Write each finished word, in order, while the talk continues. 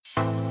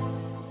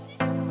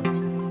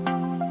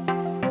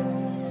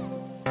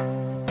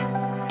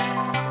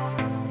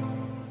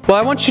Well,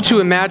 I want you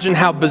to imagine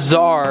how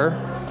bizarre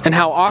and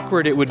how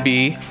awkward it would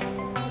be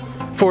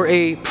for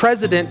a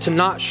president to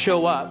not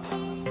show up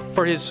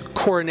for his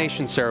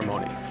coronation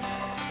ceremony.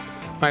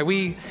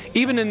 Right?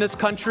 Even in this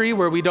country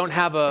where we don't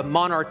have a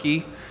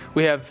monarchy,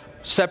 we have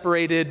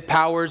separated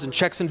powers and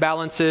checks and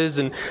balances,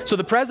 and so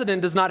the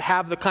president does not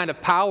have the kind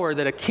of power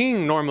that a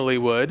king normally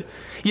would.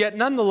 Yet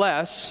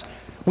nonetheless,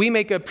 we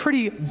make a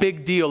pretty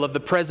big deal of the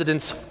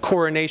president's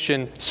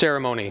coronation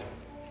ceremony.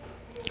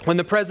 When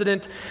the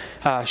president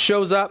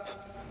shows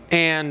up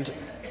and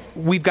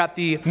we've got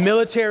the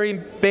military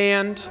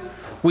band,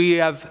 we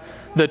have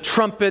the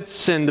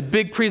trumpets and the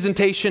big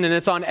presentation, and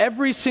it's on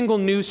every single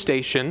news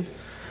station.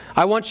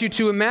 I want you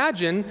to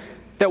imagine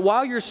that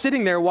while you're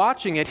sitting there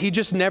watching it, he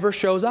just never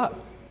shows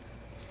up.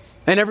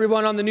 And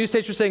everyone on the news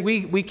station is saying,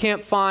 we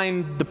can't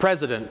find the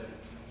president.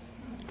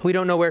 We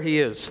don't know where he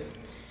is.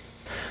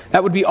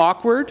 That would be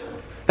awkward.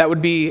 That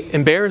would be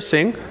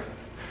embarrassing.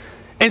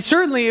 And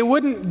certainly it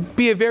wouldn't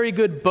be a very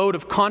good vote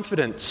of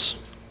confidence,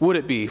 would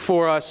it be,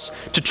 for us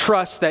to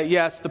trust that,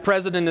 yes, the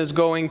president is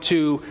going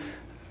to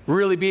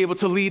really be able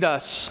to lead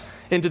us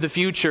into the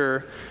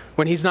future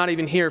when he's not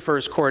even here for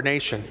his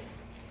coronation.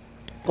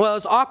 Well,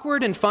 as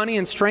awkward and funny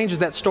and strange as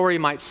that story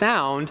might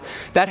sound,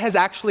 that has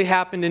actually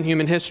happened in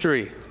human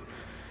history.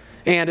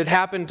 And it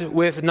happened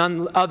with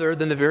none other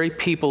than the very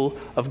people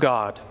of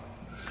God.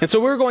 And so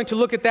we're going to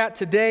look at that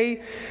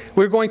today.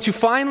 We're going to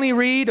finally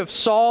read of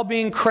Saul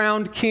being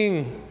crowned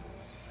king.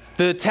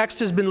 The text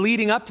has been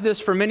leading up to this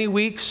for many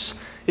weeks.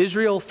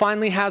 Israel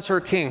finally has her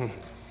king.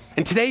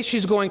 And today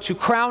she's going to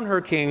crown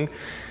her king,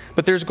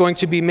 but there's going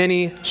to be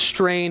many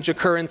strange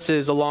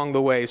occurrences along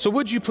the way. So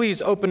would you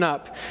please open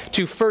up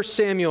to 1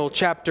 Samuel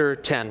chapter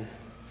 10,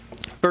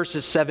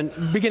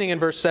 beginning in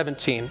verse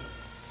 17.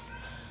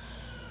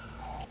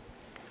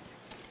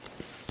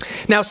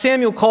 Now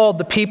Samuel called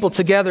the people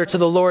together to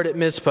the Lord at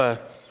Mizpah,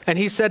 and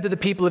he said to the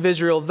people of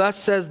Israel, "Thus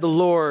says the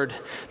Lord,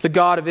 the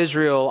God of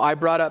Israel, I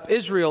brought up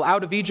Israel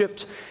out of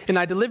Egypt, and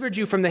I delivered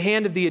you from the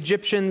hand of the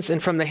Egyptians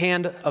and from the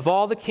hand of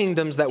all the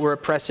kingdoms that were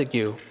oppressing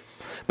you.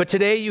 But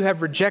today you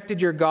have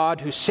rejected your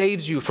God who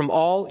saves you from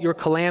all your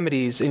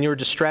calamities and your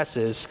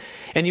distresses,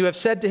 and you have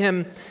said to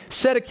him,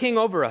 'Set a king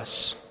over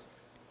us.'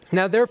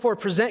 Now therefore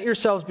present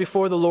yourselves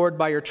before the Lord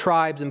by your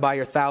tribes and by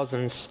your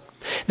thousands."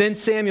 Then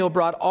Samuel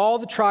brought all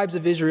the tribes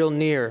of Israel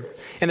near,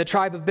 and the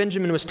tribe of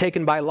Benjamin was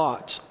taken by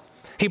lot.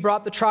 He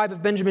brought the tribe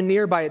of Benjamin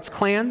near by its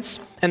clans,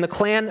 and the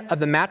clan of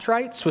the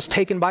Matrites was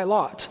taken by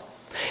lot.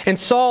 And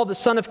Saul the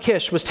son of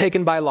Kish was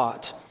taken by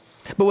lot.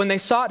 But when they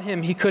sought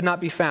him, he could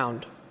not be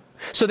found.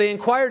 So they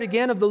inquired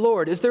again of the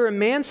Lord, "Is there a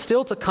man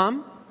still to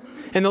come?"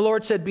 And the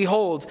Lord said,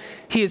 "Behold,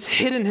 he has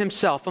hidden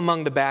himself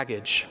among the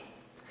baggage."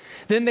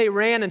 Then they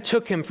ran and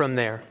took him from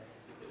there.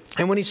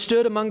 And when he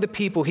stood among the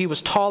people, he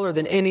was taller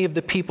than any of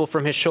the people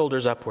from his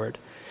shoulders upward.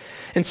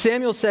 And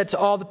Samuel said to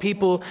all the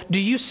people, "Do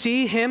you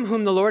see him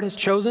whom the Lord has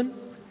chosen?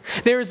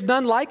 There is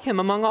none like him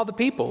among all the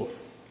people."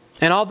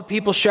 And all the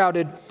people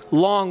shouted,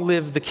 "Long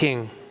live the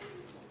king."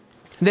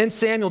 Then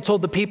Samuel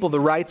told the people the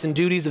rights and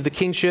duties of the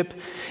kingship,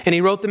 and he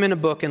wrote them in a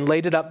book and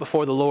laid it up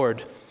before the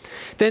Lord.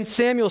 Then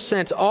Samuel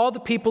sent all the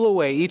people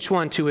away, each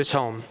one to his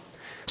home.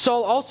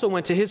 Saul also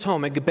went to his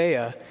home at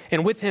Gibeah,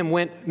 and with him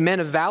went men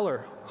of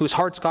valor, whose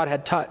hearts God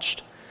had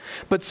touched.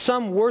 But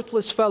some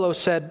worthless fellow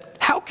said,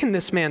 "How can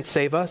this man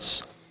save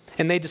us?"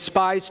 And they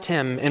despised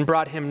him and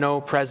brought him no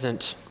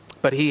present,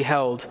 but he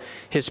held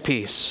his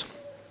peace.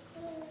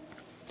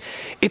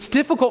 It's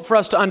difficult for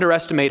us to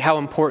underestimate how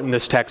important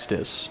this text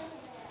is.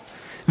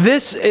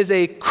 This is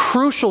a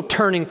crucial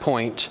turning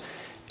point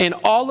in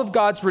all of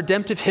God's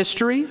redemptive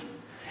history,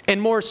 and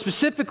more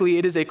specifically,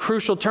 it is a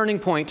crucial turning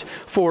point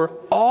for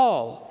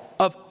all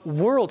of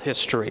world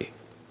history.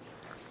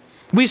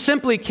 We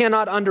simply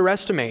cannot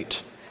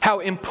underestimate how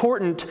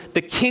important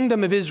the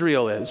kingdom of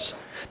Israel is,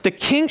 the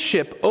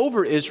kingship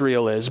over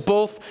Israel is,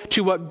 both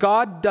to what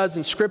God does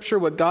in Scripture,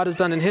 what God has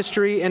done in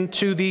history, and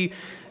to the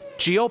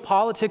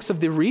geopolitics of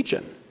the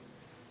region.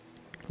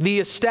 The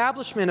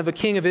establishment of a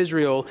king of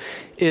Israel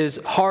is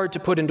hard to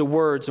put into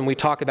words when we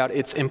talk about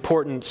its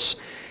importance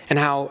and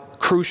how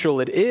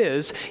crucial it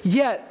is.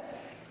 Yet,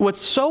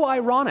 what's so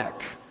ironic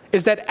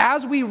is that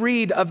as we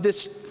read of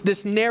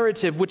this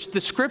narrative, which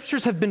the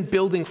Scriptures have been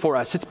building for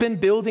us, it's been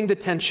building the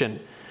tension.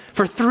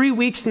 For 3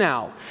 weeks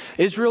now,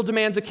 Israel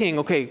demands a king.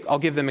 Okay, I'll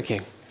give them a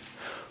king.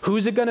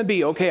 Who's it going to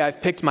be? Okay,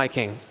 I've picked my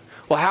king.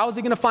 Well, how is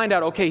he going to find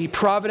out? Okay, he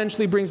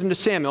providentially brings him to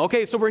Samuel.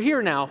 Okay, so we're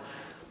here now,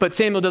 but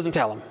Samuel doesn't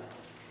tell him.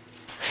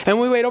 And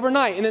we wait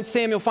overnight, and then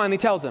Samuel finally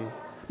tells him.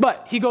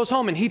 But he goes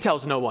home and he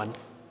tells no one.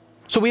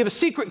 So we have a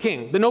secret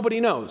king that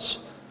nobody knows.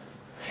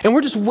 And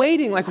we're just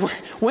waiting, like,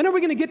 when are we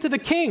going to get to the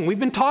king? We've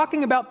been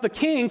talking about the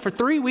king for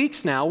 3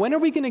 weeks now. When are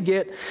we going to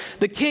get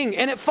the king?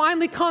 And it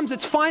finally comes.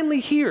 It's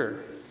finally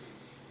here.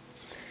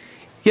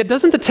 Yet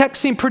doesn't the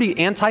text seem pretty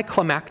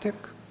anticlimactic?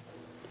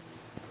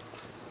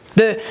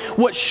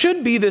 What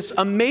should be this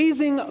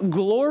amazing,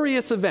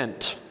 glorious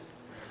event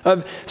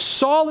of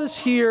Saul is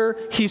here,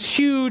 he's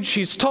huge,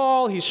 he's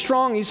tall, he's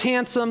strong, he's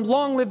handsome,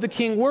 long live the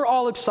king, we're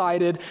all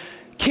excited.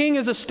 king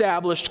is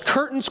established,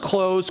 curtains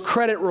close,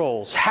 credit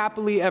rolls,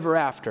 happily ever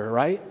after,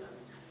 right?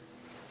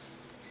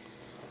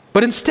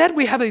 But instead,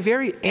 we have a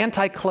very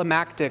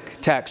anticlimactic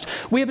text.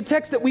 We have a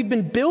text that we've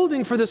been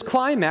building for this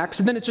climax,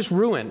 and then it's just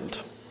ruined.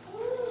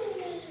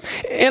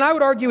 And I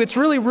would argue it's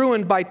really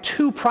ruined by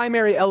two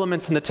primary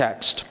elements in the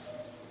text.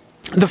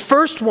 The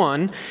first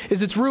one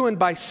is it's ruined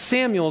by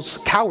Saul's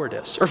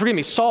cowardice.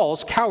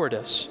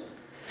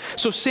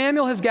 So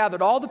Samuel has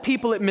gathered all the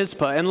people at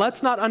Mizpah, and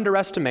let's not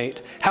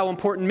underestimate how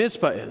important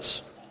Mizpah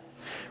is.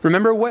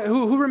 Remember,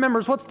 who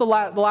remembers what's the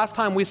last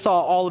time we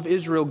saw all of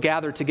Israel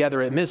gathered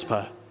together at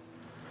Mizpah?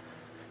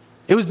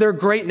 It was their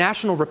great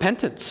national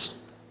repentance.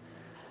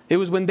 It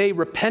was when they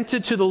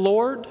repented to the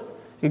Lord,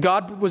 and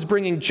God was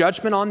bringing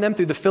judgment on them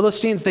through the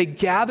Philistines. They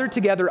gathered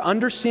together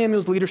under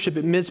Samuel's leadership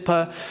at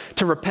Mizpah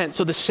to repent.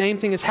 So the same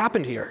thing has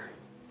happened here.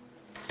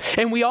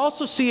 And we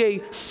also see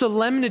a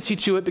solemnity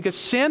to it because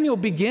Samuel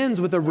begins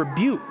with a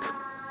rebuke.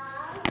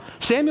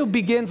 Samuel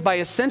begins by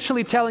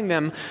essentially telling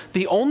them,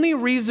 the only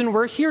reason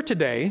we're here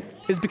today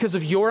is because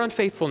of your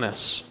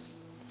unfaithfulness.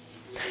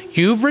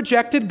 You've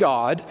rejected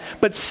God,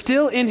 but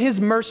still in his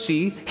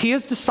mercy, he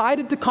has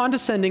decided to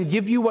condescend and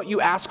give you what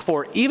you ask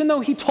for, even though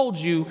he told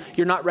you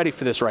you're not ready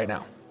for this right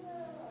now.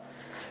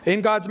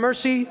 In God's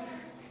mercy,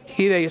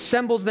 he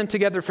assembles them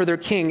together for their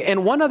king.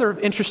 And one other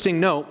interesting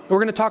note, we're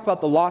going to talk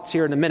about the lots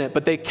here in a minute,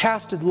 but they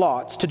casted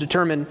lots to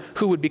determine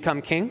who would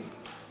become king.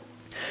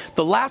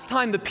 The last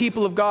time the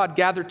people of God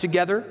gathered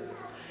together,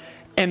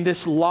 and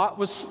this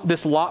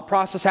lot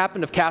process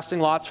happened of casting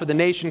lots for the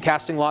nation,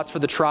 casting lots for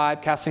the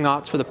tribe, casting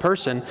lots for the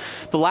person.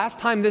 The last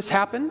time this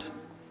happened,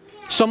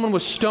 someone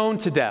was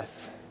stoned to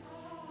death.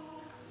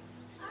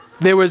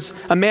 There was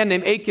a man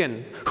named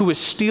Achan who was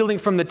stealing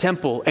from the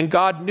temple, and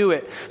God knew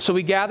it. So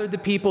he gathered the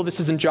people. This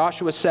is in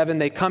Joshua 7.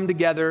 They come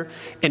together,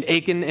 and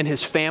Achan and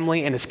his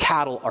family and his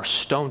cattle are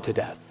stoned to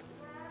death.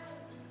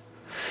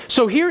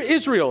 So here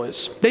Israel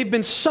is. They've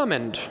been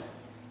summoned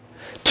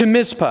to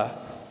Mizpah.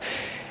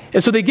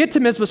 And so they get to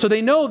Mizpah, so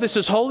they know this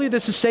is holy,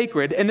 this is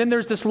sacred. And then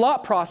there's this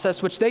lot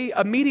process, which they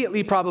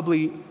immediately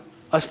probably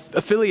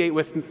associate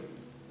with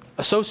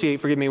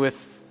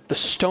the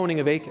stoning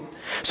of Achan.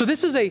 So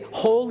this is a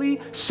holy,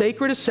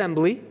 sacred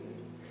assembly,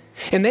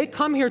 and they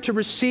come here to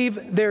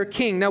receive their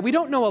king. Now, we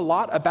don't know a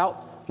lot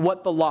about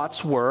what the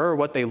lots were or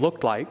what they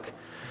looked like,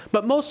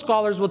 but most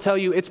scholars will tell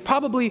you it's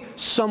probably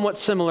somewhat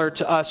similar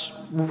to us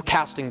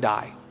casting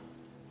die,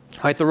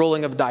 right? The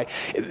rolling of a die.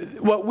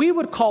 What we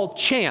would call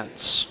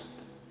chance,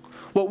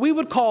 what we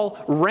would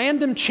call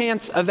random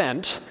chance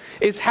event,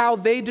 is how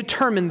they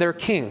determine their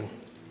king.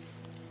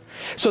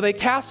 So they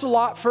cast a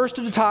lot first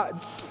to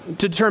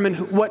determine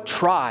what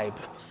tribe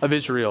of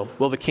Israel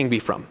will the king be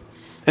from.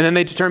 And then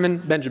they determine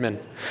Benjamin.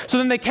 So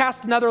then they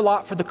cast another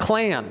lot for the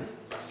clan,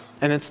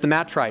 and it's the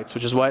Matrites,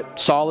 which is what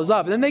Saul is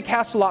of. And then they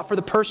cast a lot for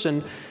the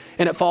person,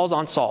 and it falls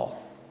on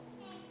Saul.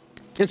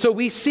 And so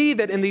we see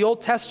that in the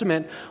Old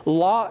Testament,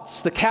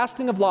 lots, the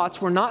casting of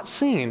lots, were not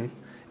seen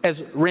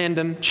as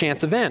random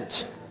chance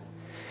event.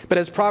 But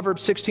as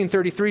Proverbs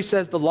 16:33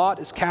 says, the lot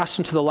is cast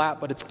into the lap,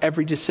 but its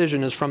every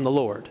decision is from the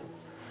Lord.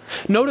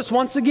 Notice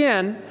once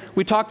again,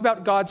 we talked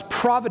about God's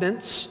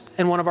providence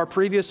in one of our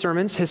previous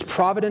sermons, his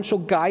providential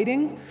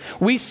guiding.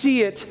 We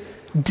see it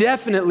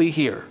definitely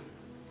here.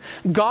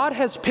 God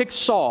has picked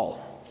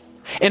Saul.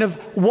 And of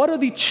what are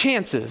the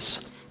chances,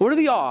 what are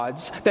the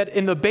odds that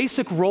in the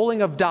basic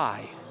rolling of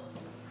die,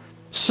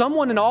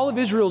 someone in all of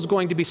Israel is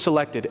going to be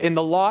selected, and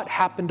the lot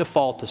happened to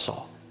fall to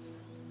Saul?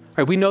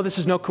 Right, we know this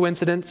is no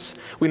coincidence.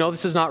 We know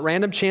this is not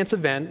random chance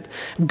event.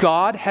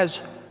 God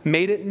has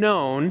made it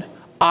known,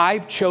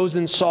 I've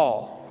chosen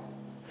Saul.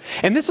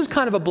 And this is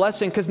kind of a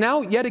blessing because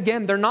now, yet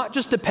again, they're not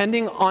just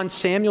depending on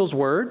Samuel's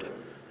word.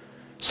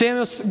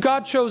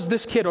 God chose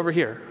this kid over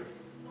here.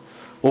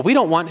 Well, we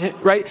don't want him,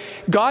 right?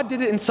 God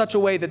did it in such a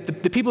way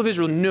that the people of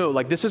Israel knew,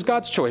 like, this is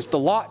God's choice. The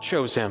lot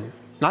chose him,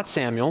 not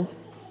Samuel.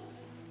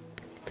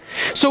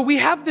 So we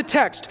have the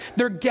text.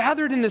 They're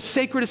gathered in the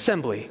sacred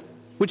assembly,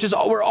 which is,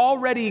 we're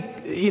already,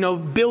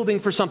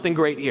 building for something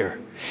great here.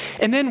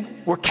 And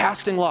then we're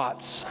casting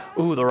lots.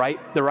 Ooh, the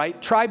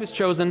right tribe is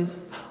chosen.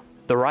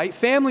 The right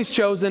family's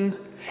chosen.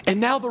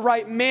 And now the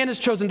right man is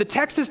chosen. The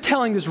text is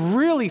telling this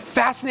really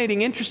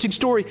fascinating, interesting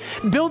story,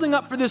 building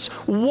up for this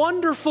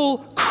wonderful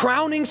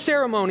crowning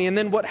ceremony. And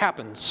then what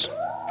happens?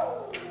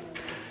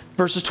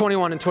 Verses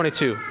 21 and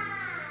 22.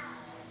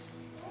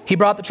 He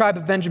brought the tribe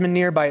of Benjamin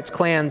near by its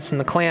clans, and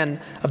the clan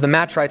of the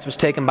Matrites was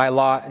taken by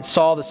lot, and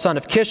Saul the son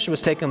of Kish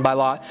was taken by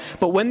lot.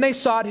 But when they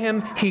sought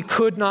him, he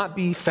could not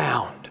be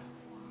found.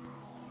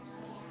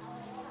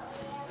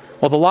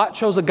 Well, the lot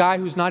chose a guy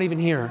who's not even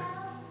here.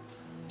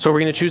 So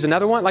we're going to choose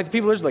another one? Like the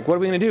people are like, what are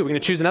we going to do? We're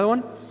going to choose another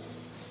one?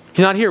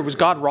 He's not here. Was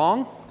God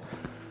wrong?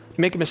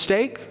 Make a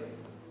mistake?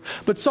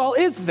 But Saul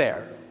is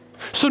there.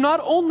 So not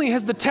only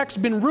has the text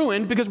been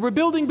ruined because we're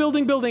building,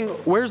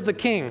 where's the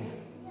king?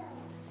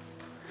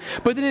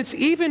 But then it's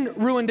even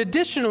ruined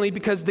additionally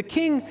because the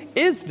king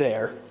is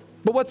there.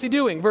 But what's he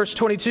doing? Verse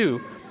 22.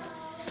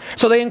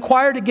 So they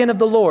inquired again of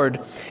the Lord,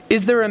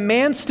 "Is there a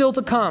man still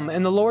to come?"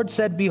 And the Lord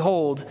said,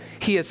 "Behold,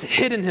 he has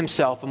hidden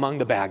himself among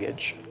the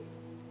baggage."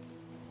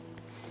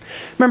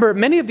 Remember,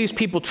 many of these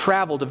people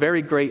traveled a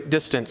very great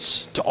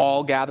distance to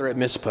all gather at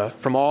Mizpah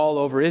from all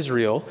over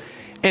Israel.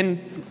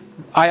 And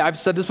I've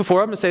said this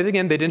before, I'm going to say it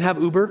again, they didn't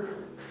have Uber,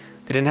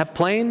 they didn't have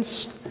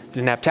planes, they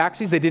didn't have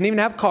taxis, they didn't even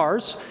have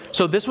cars.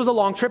 So this was a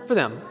long trip for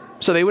them.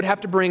 So they would have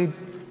to bring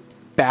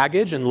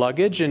baggage and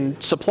luggage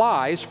and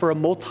supplies for a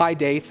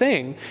multi-day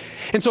thing.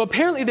 And so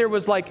apparently there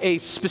was like a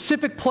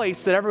specific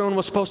place that everyone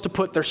was supposed to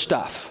put their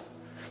stuff.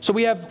 So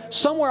we have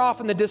somewhere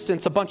off in the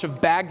distance a bunch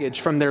of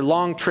baggage from their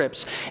long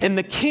trips, and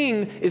the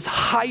king is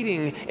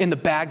hiding in the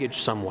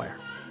baggage somewhere.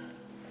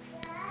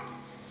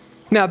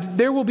 Now,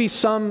 there will be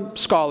some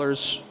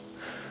scholars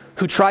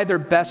who try their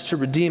best to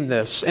redeem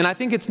this, and I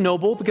think it's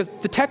noble because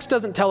the text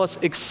doesn't tell us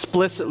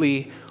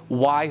explicitly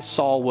why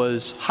Saul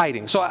was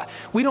hiding. So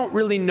we don't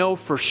really know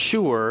for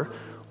sure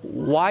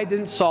why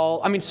didn't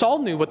Saul, Saul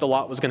knew what the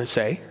lot was going to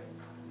say.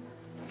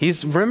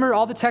 Remember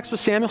all the text with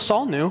Samuel?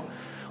 Saul knew.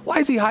 Why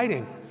is he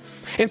hiding?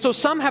 And so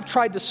some have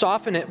tried to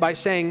soften it by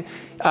saying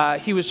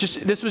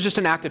this was just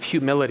an act of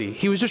humility.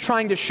 He was just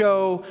trying to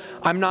show,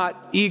 I'm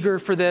not eager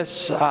for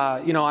this.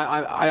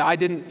 I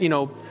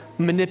didn't,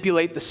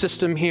 manipulate the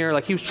system here.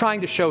 Like he was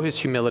trying to show his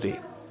humility.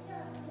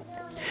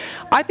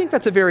 I think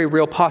that's a very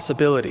real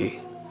possibility.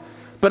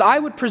 But I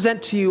would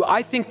present to you,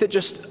 I think that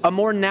just a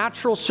more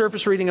natural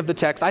surface reading of the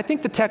text, I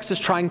think the text is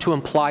trying to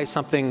imply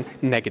something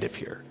negative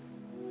here.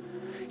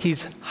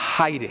 He's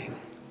hiding.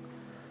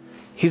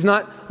 He's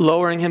not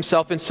lowering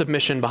himself in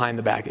submission behind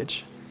the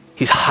baggage.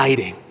 He's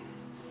hiding.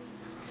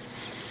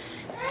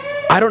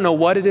 I don't know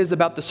what it is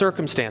about the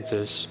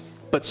circumstances,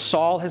 but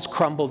Saul has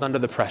crumbled under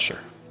the pressure.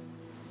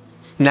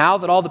 Now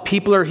that all the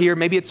people are here,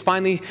 maybe it's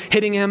finally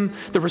hitting him.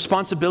 The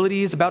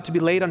responsibility is about to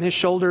be laid on his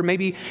shoulder.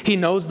 Maybe he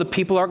knows the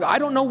people are... I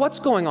don't know what's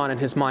going on in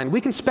his mind.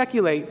 We can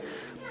speculate,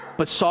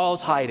 but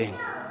Saul's hiding.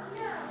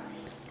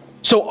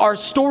 So our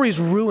story's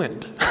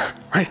ruined,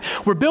 right?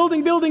 We're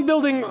building.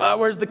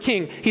 Where's the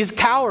king? He's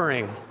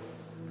cowering.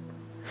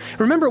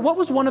 Remember, what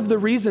was one of the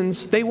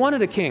reasons they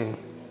wanted a king?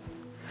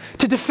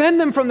 To defend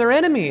them from their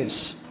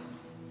enemies.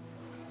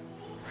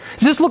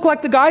 Does this look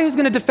like the guy who's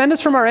going to defend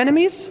us from our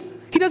enemies?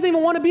 He doesn't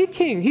even want to be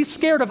king. He's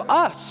scared of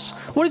us.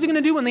 What is he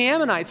going to do when the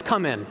Ammonites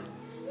come in?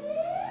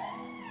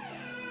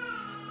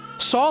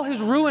 Saul has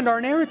ruined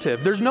our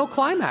narrative. There's no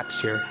climax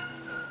here.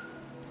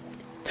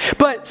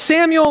 But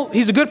Samuel,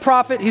 he's a good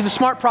prophet. He's a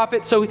smart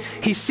prophet. So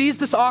he sees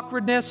this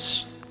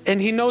awkwardness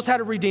and he knows how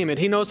to redeem it.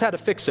 He knows how to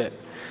fix it.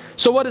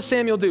 So what does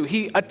Samuel do?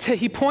 He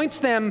points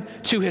them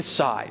to his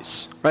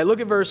size. Right? Look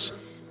at verse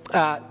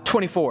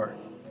 24.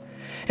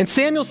 And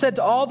Samuel said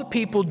to all the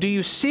people, "Do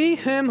you see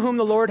him whom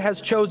the Lord has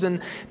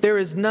chosen? There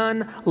is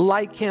none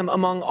like him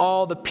among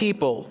all the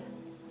people."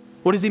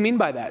 What does he mean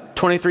by that?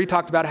 23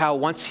 talked about how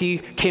once he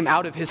came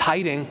out of his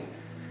hiding,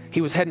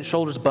 he was head and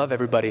shoulders above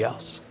everybody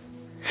else.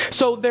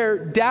 So their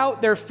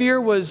doubt, their fear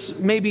was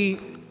maybe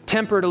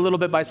tempered a little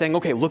bit by saying,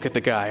 okay, look at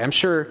the guy. I'm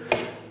sure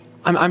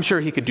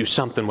he could do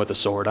something with a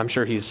sword. I'm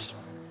sure he's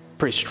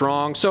pretty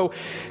strong. So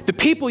the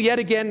people yet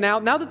again, now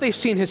that they've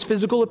seen his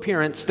physical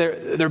appearance,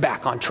 they're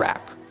back on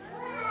track.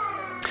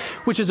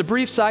 Which is a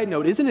brief side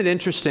note. Isn't it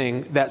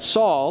interesting that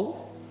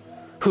Saul,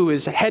 who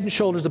is head and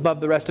shoulders above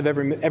the rest of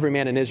every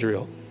man in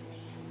Israel,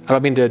 I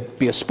don't mean to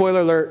be a spoiler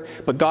alert,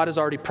 but God has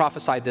already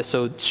prophesied this,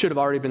 so it should have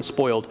already been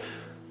spoiled.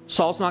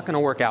 Saul's not going to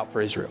work out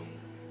for Israel.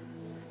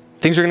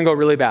 Things are going to go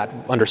really bad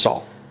under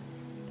Saul.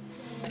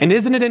 And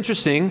isn't it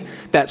interesting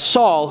that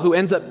Saul, who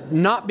ends up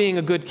not being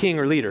a good king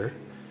or leader,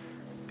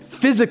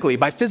 physically,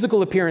 by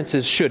physical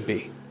appearances, should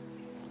be?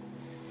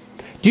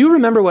 Do you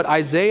remember what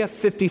Isaiah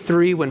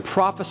 53, when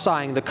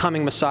prophesying the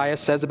coming Messiah,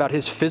 says about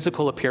his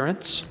physical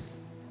appearance?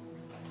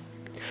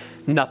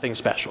 Nothing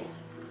special.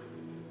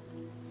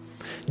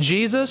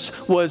 Jesus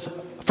was,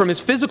 from his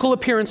physical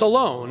appearance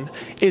alone,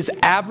 is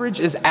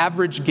average as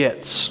average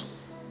gets.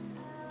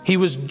 He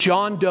was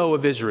John Doe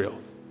of Israel.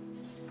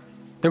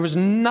 There was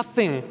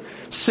nothing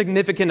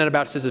significant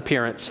about his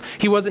appearance.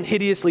 He wasn't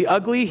hideously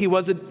ugly. He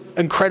wasn't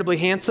incredibly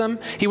handsome.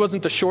 He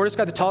wasn't the shortest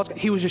guy, the tallest guy.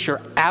 He was just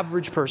your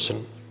average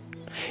person.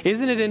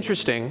 Isn't it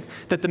interesting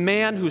that the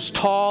man who's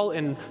tall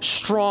and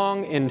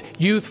strong and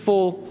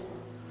youthful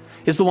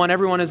is the one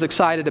everyone is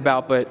excited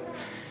about, but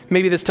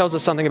maybe this tells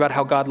us something about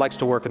how God likes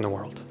to work in the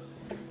world.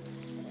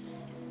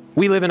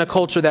 We live in a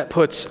culture that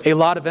puts a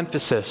lot of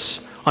emphasis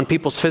on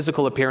people's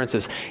physical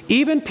appearances.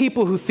 Even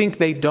people who think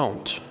they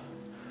don't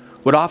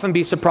would often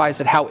be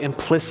surprised at how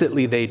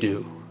implicitly they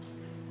do.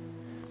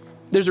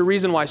 There's a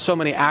reason why so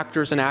many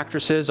actors and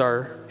actresses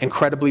are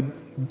incredibly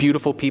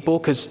beautiful people,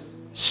 because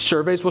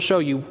surveys will show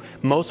you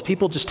most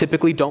people just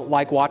typically don't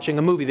like watching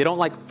a movie. They don't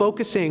like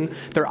focusing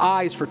their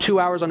eyes for 2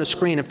 hours on a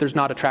screen if there's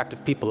not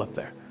attractive people up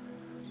there.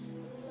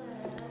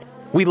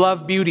 We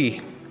love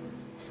beauty.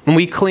 When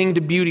we cling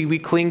to beauty, we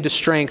cling to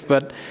strength,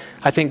 but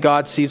I think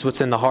God sees what's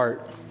in the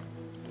heart.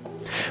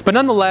 But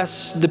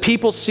nonetheless, the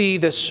people see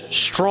this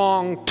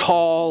strong,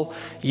 tall,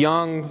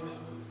 young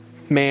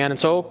man, and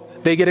so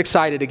they get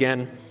excited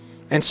again.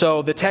 And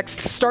so the text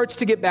starts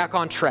to get back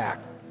on track.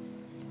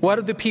 What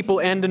do the people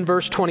end in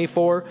verse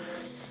 24?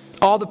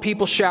 All the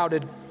people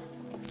shouted,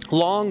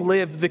 "Long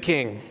live the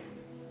king!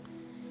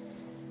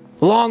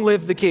 Long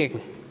live the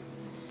king!"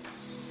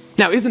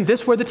 Now, isn't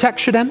this where the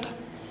text should end?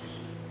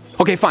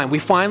 Okay, fine. We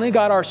finally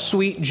got our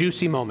sweet,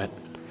 juicy moment.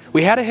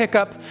 We had a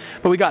hiccup,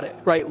 but we got it,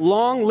 right?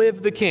 Long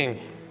live the king.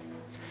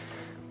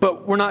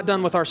 But we're not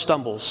done with our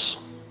stumbles.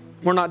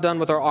 We're not done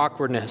with our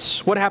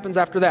awkwardness. What happens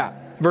after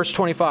that? Verse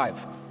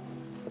 25.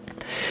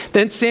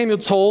 Then Samuel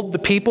told the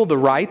people the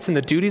rights and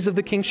the duties of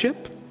the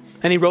kingship,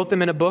 and he wrote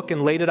them in a book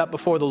and laid it up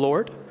before the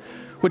Lord,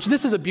 which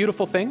this is a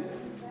beautiful thing.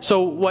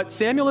 So what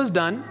Samuel has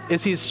done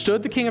is he's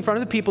stood the king in front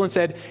of the people and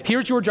said,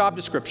 here's your job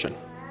description.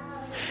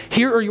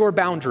 Here are your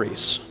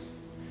boundaries.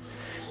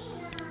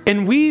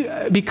 And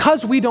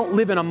because we don't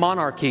live in a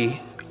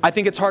monarchy, I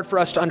think it's hard for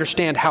us to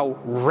understand how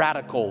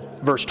radical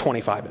verse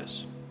 25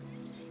 is.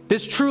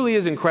 This truly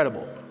is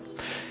incredible.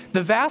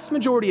 The vast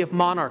majority of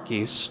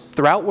monarchies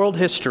throughout world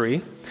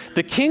history,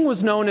 the king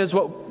was known as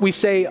what we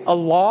say a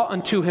law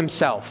unto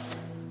himself.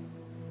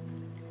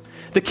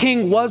 The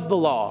king was the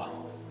law.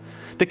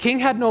 The king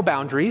had no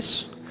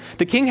boundaries.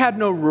 The king had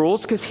no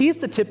rules because he's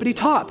the tippity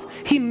top.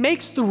 He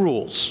makes the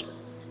rules.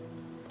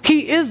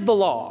 He is the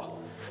law.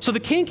 So the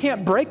king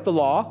can't break the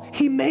law.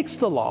 He makes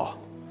the law.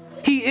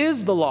 He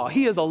is the law.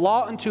 He is a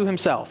law unto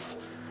himself.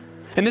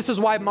 And this is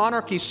why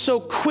monarchies so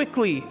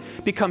quickly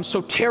become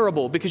so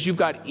terrible, because you've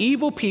got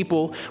evil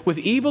people with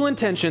evil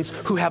intentions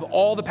who have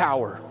all the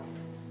power.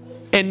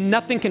 And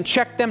nothing can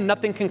check them,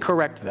 nothing can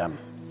correct them.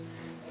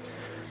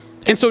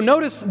 And so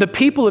notice the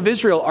people of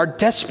Israel are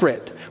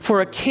desperate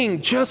for a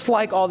king just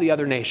like all the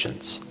other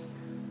nations.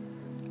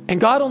 And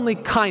God only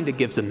kind of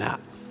gives them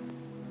that.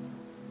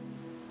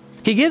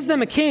 He gives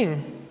them a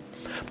king,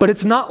 but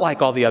it's not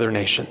like all the other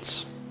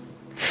nations.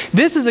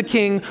 This is a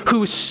king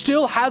who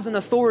still has an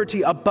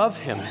authority above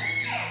him.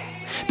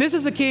 This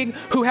is a king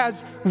who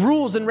has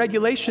rules and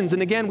regulations.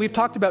 And again, we've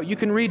talked about, you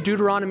can read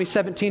Deuteronomy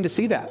 17 to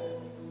see that.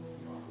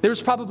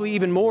 There's probably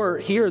even more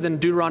here than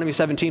Deuteronomy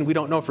 17. We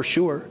don't know for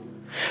sure.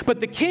 But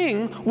the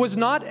king was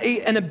not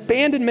an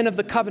abandonment of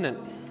the covenant.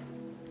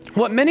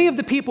 What many of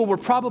the people were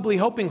probably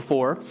hoping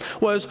for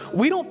was,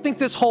 we don't think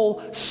this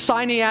whole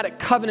Sinaitic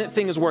covenant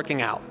thing is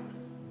working out.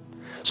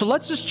 So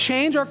let's just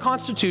change our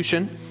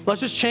constitution,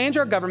 let's just change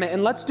our government,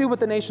 and let's do what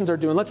the nations are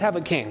doing. Let's have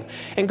a king.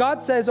 And God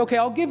says, okay,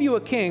 I'll give you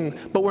a king,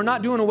 but we're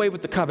not doing away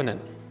with the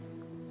covenant.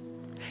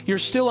 You're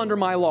still under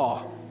my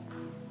law.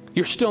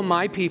 You're still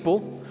my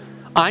people.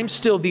 I'm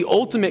still the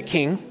ultimate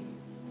king.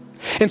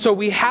 And so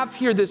we have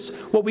here this,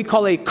 what we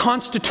call a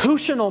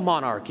constitutional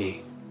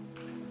monarchy,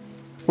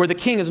 where the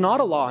king is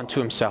not a law unto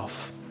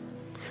himself,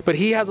 but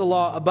he has a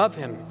law above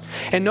him.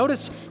 And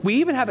notice, we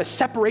even have a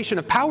separation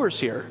of powers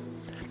here,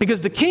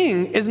 because the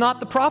king is not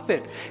the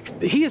prophet.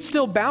 He is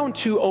still bound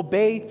to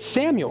obey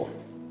Samuel.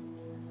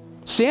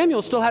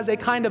 Samuel still has a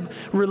kind of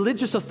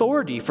religious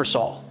authority for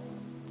Saul.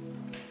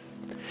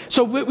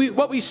 So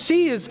what we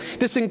see is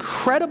this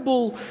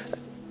incredible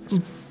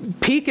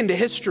peek into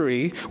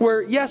history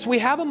where, yes, we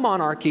have a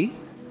monarchy,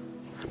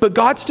 but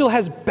God still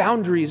has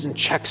boundaries and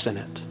checks in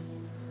it.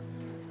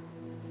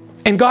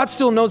 And God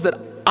still knows that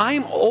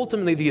I'm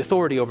ultimately the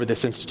authority over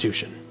this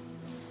institution.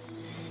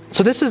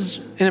 So this is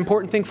an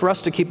important thing for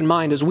us to keep in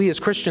mind as we as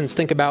Christians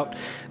think about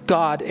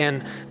God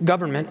and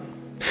government.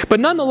 But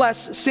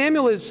nonetheless,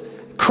 Samuel is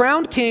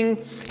crowned king.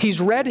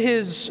 He's read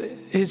his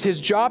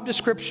job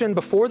description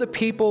before the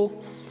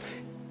people.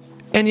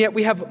 And yet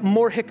we have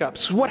more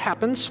hiccups. What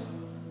happens?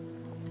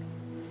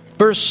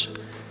 Verse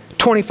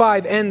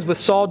 25 ends with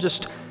Saul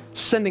just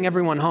sending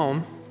everyone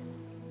home.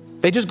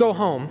 They just go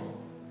home.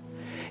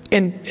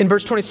 And in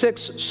verse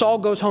 26, Saul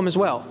goes home as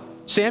well.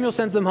 Samuel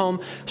sends them home.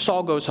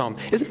 Saul goes home.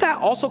 Isn't that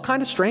also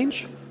kind of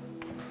strange?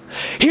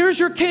 Here's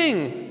your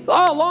king.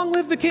 Oh, long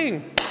live the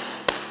king.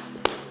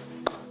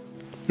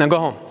 Now go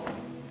home.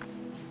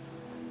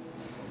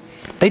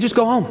 They just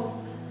go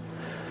home.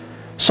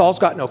 Saul's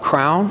got no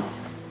crown.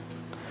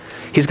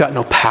 He's got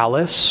no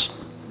palace,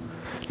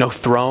 no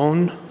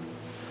throne,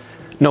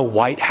 no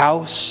White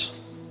House.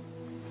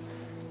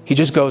 He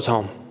just goes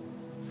home.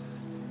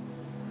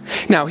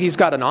 Now he's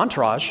got an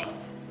entourage.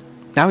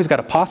 Now he's got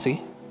a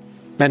posse.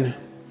 Men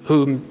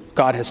whom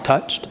God has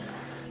touched.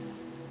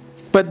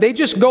 But they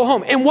just go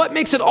home. And what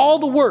makes it all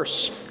the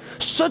worse?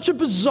 Such a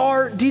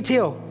bizarre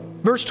detail.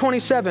 Verse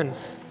 27.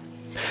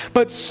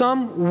 But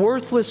some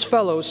worthless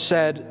fellows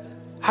said,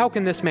 how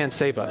can this man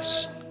save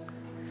us?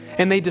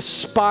 And they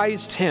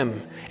despised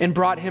him and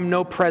brought him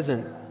no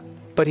present,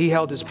 but he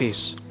held his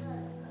peace.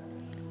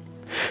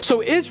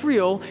 So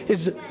Israel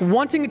is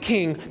wanting a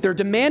king, they're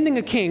demanding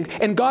a king,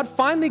 and God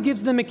finally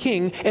gives them a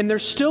king, and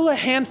there's still a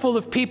handful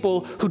of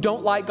people who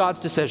don't like God's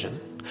decision.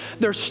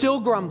 They're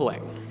still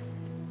grumbling.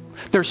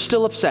 They're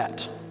still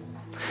upset.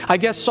 I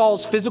guess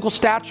Saul's physical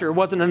stature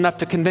wasn't enough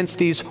to convince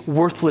these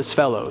worthless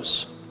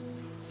fellows.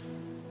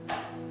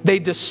 They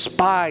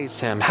despise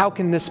him. How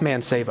can this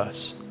man save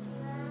us?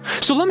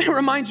 So let me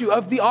remind you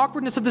of the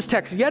awkwardness of this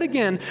text. Yet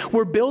again,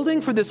 we're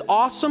building for this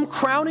awesome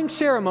crowning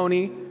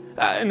ceremony,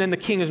 And then the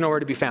king is nowhere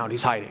to be found.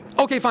 He's hiding.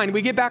 Okay, fine.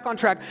 We get back on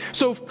track.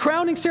 So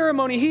crowning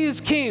ceremony, he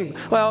is king.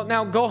 Well,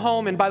 now go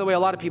home. And by the way, a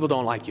lot of people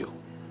don't like you.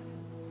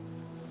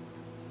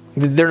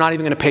 They're not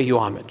even going to pay you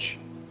homage.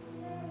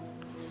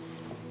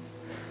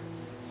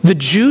 The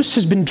juice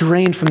has been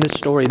drained from this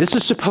story. This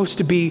is supposed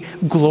to be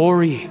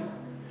glory.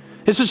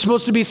 This is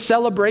supposed to be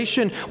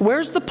celebration.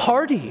 Where's the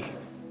party?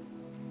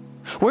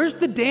 Where's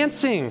the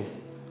dancing?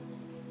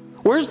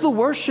 Where's the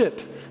worship?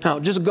 Now,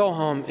 just go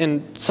home,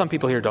 and some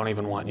people here don't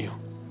even want you.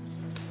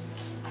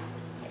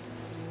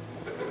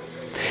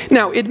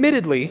 Now,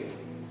 admittedly,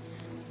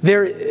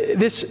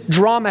 this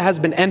drama has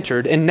been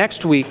entered, and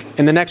next week,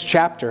 in the next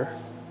chapter,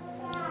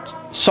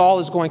 Saul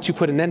is going to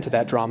put an end to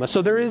that drama.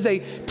 So there is a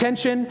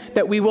tension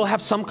that we will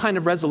have some kind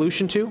of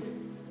resolution to.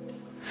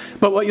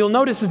 But what you'll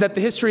notice is that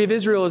the history of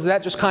Israel is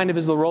that just kind of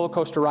is the roller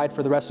coaster ride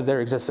for the rest of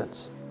their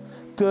existence.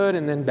 Good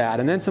and then bad,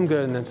 and then some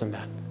good and then some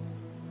bad.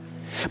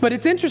 But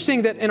it's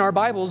interesting that in our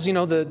Bibles,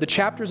 the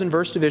chapters and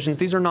verse divisions,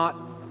 these are not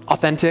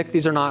authentic.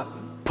 These are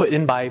not put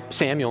in by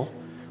Samuel.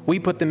 We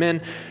put them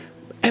in.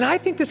 And I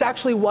think this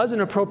actually was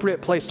an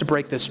appropriate place to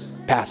break this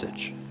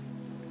passage.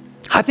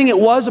 I think it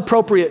was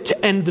appropriate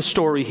to end the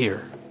story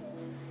here.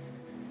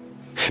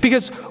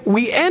 Because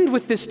we end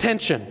with this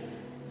tension.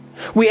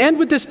 We end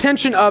with this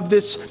tension of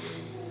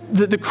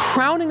the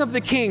crowning of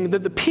the king,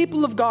 that the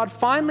people of God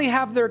finally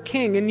have their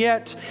king, and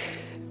yet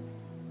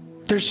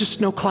there's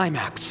just no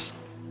climax.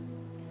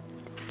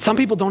 Some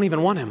people don't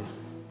even want him.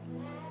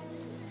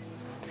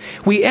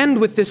 We end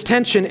with this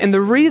tension, and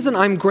the reason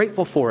I'm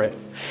grateful for it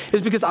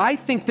is because I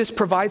think this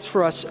provides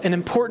for us an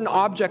important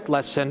object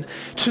lesson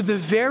to the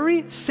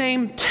very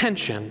same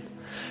tension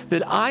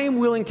that I am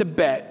willing to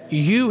bet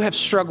you have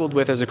struggled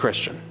with as a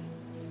Christian.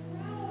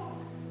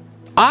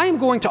 I am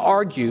going to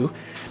argue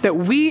that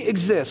we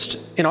exist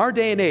in our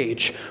day and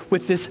age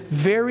with this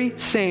very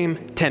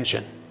same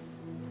tension.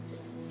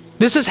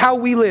 This is how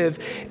we live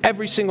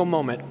every single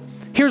moment.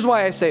 Here's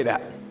why I say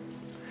that.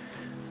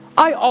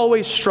 I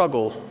always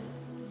struggle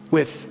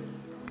with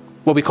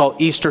what we call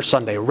Easter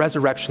Sunday,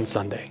 Resurrection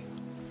Sunday.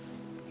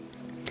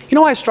 You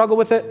know why I struggle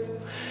with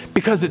it?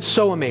 Because it's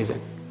so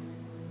amazing.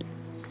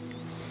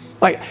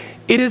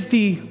 It is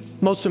the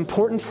most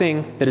important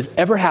thing that has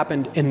ever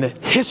happened in the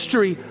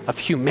history of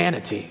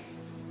humanity.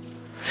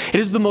 It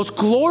is the most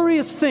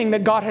glorious thing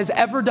that God has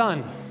ever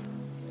done.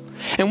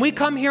 And we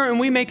come here and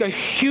we make a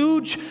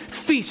huge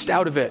feast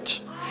out of it.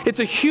 It's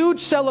a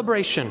huge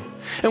celebration.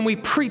 And we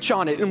preach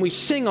on it, and we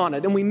sing on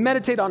it, and we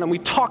meditate on it, and we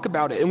talk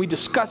about it, and we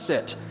discuss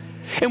it.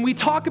 And we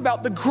talk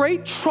about the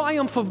great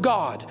triumph of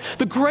God,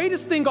 the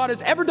greatest thing God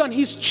has ever done.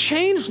 He's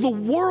changed the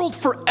world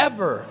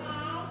forever.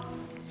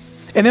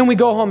 And then we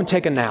go home and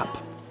take a nap.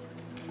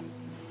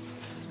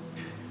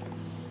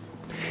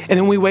 And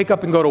then we wake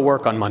up and go to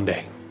work on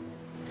Monday.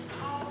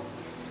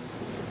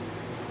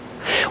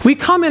 We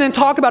come in and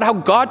talk about how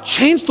God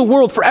changed the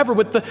world forever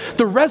with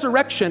the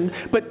resurrection,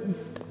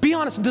 but be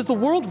honest, does the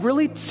world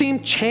really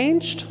seem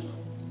changed?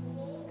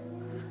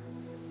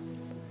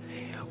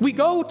 We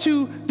go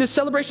to this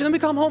celebration, then we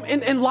come home,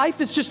 and life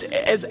is just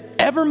as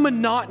ever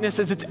monotonous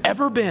as it's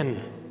ever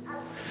been.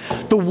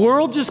 The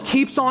world just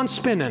keeps on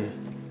spinning.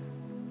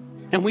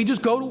 And we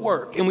just go to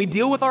work, and we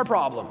deal with our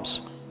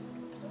problems.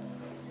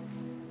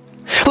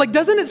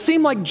 Doesn't it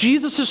seem like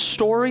Jesus'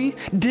 story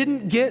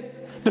didn't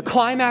get the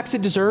climax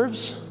it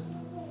deserves?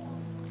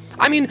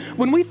 I mean,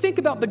 when we think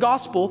about the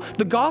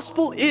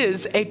gospel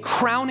is a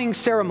crowning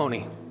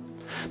ceremony.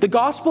 The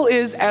gospel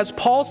is, as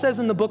Paul says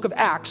in the book of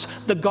Acts,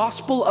 the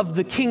gospel of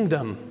the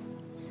kingdom.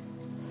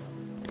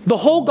 The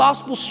whole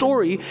gospel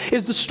story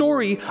is the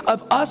story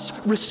of us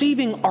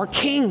receiving our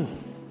king.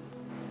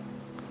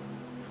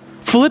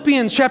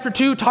 Philippians chapter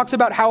 2 talks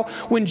about how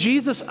when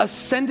Jesus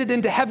ascended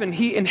into heaven,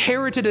 he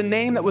inherited a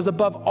name that was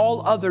above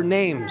all other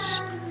names,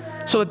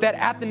 so that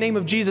at the name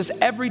of Jesus,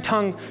 every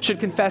tongue should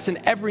confess and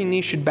every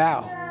knee should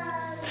bow.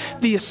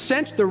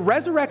 The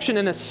resurrection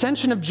and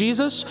ascension of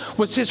Jesus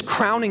was his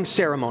crowning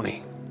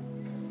ceremony.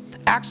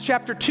 Acts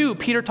chapter 2,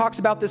 Peter talks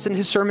about this in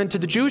his sermon to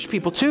the Jewish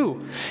people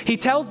too. He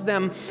tells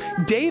them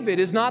David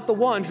is not the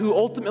one who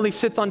ultimately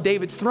sits on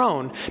David's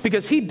throne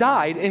because he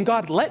died and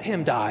God let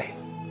him die.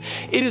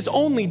 It is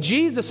only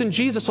Jesus and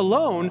Jesus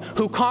alone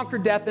who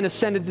conquered death and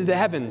ascended to the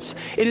heavens.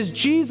 It is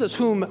Jesus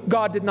whom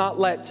God did not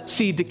let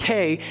see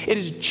decay. It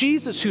is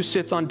Jesus who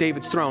sits on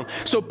David's throne.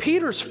 So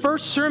Peter's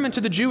first sermon to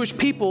the Jewish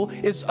people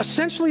is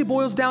essentially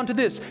boils down to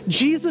this: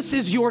 Jesus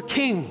is your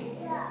king.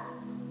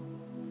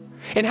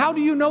 And how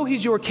do you know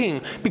he's your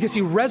king? Because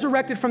he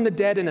resurrected from the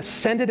dead and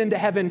ascended into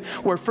heaven,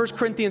 where 1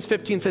 Corinthians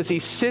 15 says he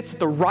sits at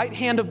the right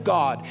hand of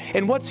God.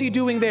 And what's he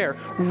doing there?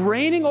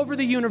 Reigning over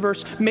the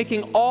universe,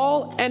 making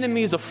all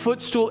enemies a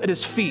footstool at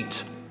his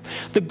feet.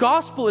 The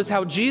gospel is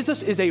how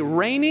Jesus is a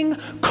reigning,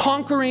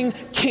 conquering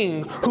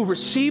king who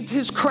received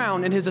his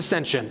crown in his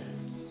ascension.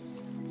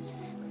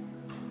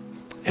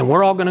 And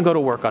we're all going to go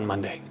to work on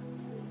Monday.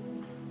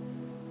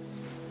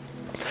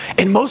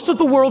 And most of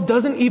the world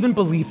doesn't even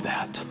believe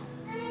that.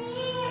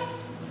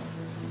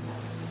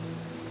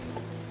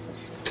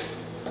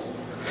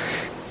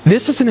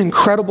 This is an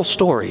incredible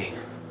story,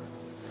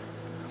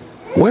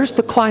 Where's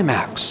the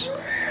climax?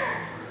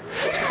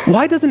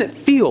 Why doesn't it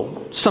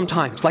feel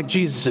sometimes like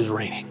Jesus is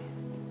reigning?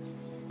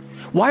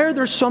 Why are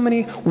there so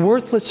many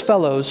worthless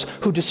fellows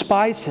who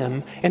despise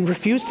him and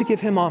refuse to give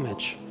him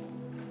homage?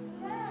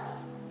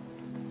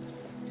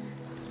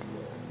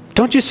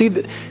 Don't you see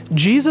that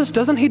Jesus,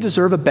 doesn't he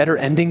deserve a better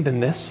ending than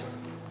this?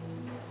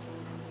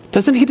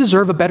 Doesn't he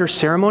deserve a better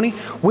ceremony?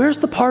 Where's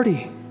the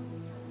party?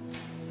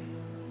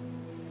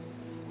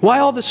 Why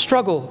all the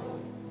struggle?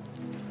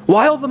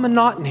 Why all the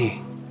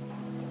monotony?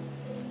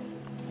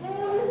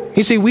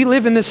 You see, we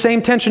live in this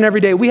same tension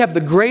every day. We have the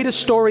greatest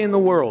story in the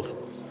world,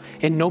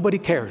 and nobody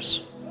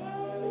cares.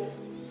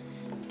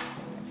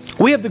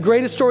 We have the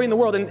greatest story in the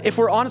world, and if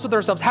we're honest with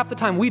ourselves, half the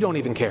time we don't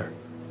even care.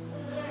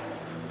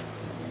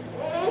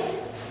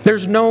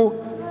 There's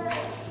no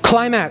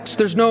climax.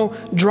 There's no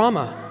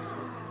drama.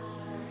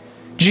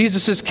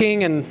 Jesus is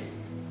king, and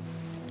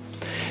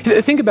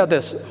think about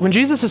this. When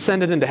Jesus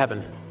ascended into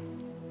heaven,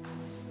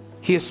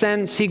 he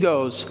ascends, he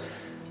goes.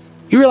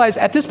 You realize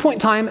at this point in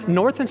time,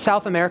 North and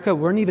South America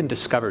weren't even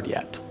discovered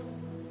yet.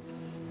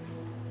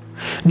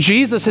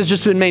 Jesus has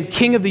just been made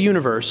king of the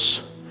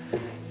universe.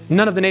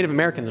 None of the Native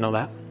Americans know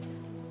that.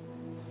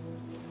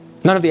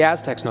 None of the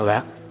Aztecs know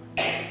that.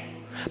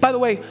 By the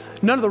way,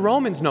 none of the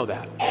Romans know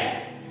that.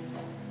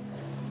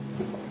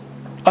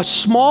 A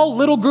small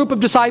little group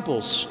of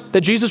disciples that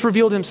Jesus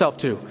revealed himself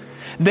to,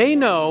 they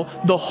know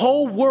the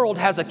whole world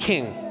has a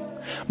king.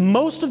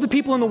 Most of the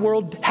people in the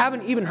world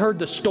haven't even heard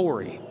the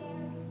story.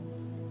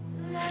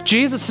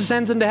 Jesus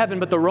ascends into heaven,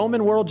 but the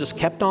Roman world just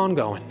kept on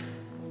going.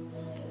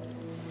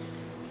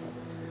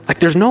 Like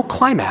there's no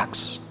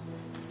climax.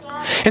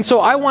 And so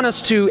I want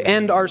us to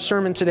end our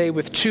sermon today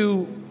with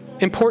two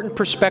important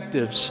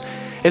perspectives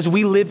as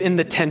we live in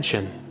the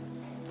tension.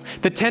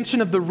 The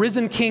tension of the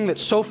risen king that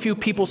so few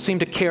people seem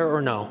to care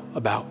or know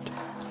about.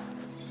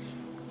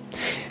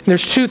 And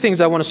there's two things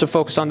I want us to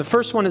focus on. The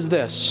first one is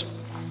this.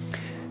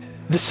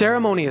 The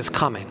ceremony is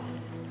coming.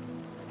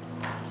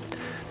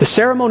 The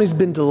ceremony's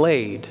been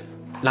delayed,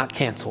 not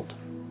canceled.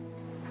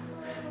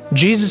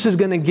 Jesus is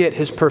going to get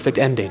his perfect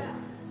ending.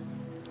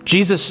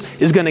 Jesus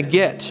is going to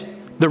get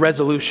the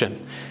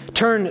resolution.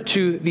 Turn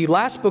to the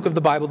last book of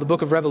the Bible, the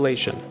book of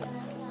Revelation.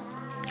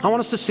 I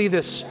want us to see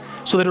this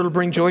so that it'll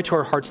bring joy to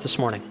our hearts this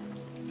morning.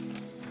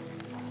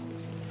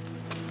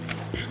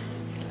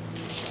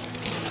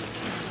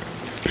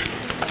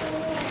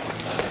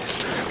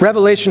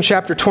 Revelation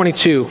chapter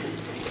 22.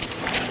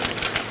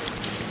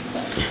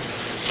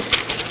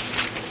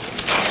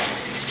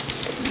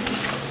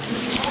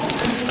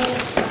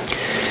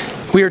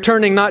 We are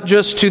turning not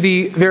just to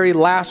the very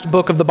last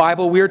book of the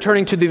Bible, we are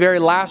turning to the very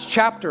last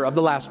chapter of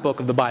the last book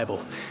of the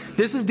Bible.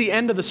 This is the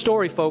end of the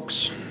story,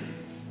 folks.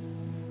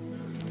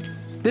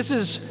 This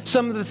is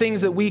some of the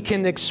things that we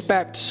can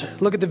expect.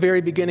 Look at the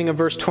very beginning of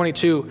verse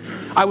 22.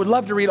 I would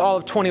love to read all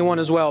of 21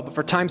 as well, but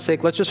for time's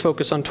sake, let's just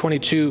focus on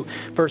 22,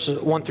 verses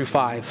 1 through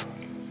 5.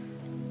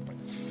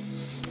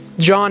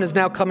 John is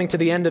now coming to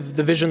the end of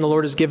the vision the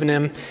Lord has given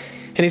him.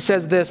 And he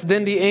says this,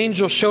 "Then the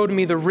angel showed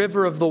me the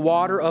river of the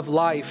water of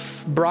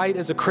life, bright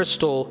as a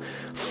crystal,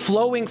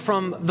 flowing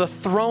from the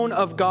throne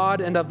of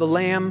God and of the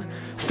Lamb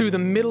through the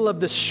middle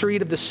of the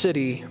street of the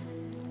city.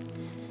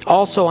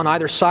 Also on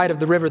either side of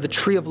the river, the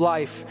tree of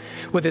life,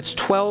 with its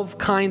 12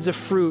 kinds of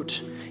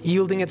fruit,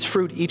 yielding its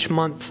fruit each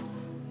month.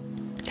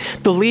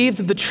 The leaves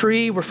of the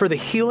tree were for the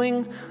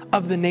healing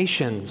of the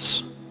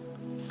nations.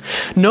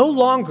 No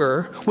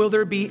longer will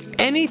there be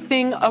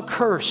anything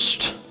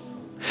accursed,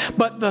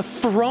 but the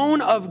throne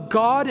of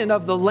God and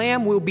of the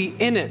Lamb will be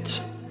in it,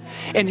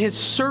 and his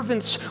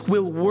servants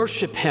will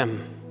worship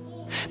him.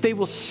 They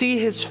will see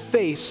his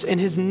face, and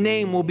his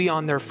name will be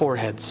on their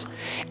foreheads.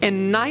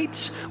 And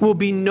night will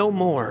be no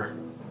more.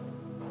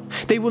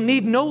 They will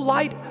need no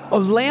light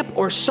of lamp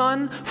or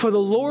sun, for the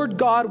Lord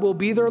God will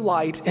be their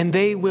light, and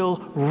they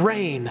will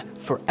reign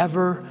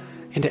forever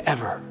and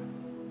ever."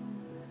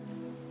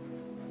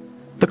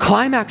 The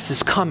climax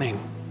is coming.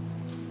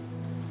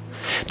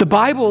 The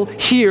Bible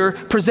here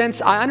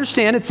presents, I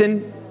understand it's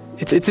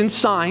in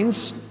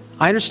signs.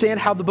 I understand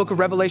how the book of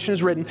Revelation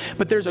is written,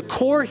 but there's a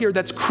core here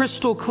that's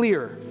crystal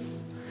clear.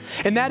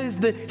 And that is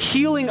the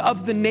healing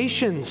of the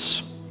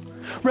nations.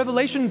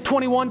 Revelation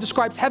 21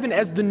 describes heaven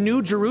as the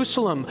new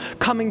Jerusalem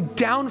coming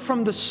down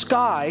from the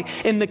sky,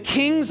 and the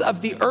kings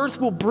of the earth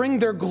will bring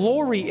their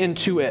glory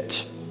into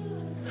it.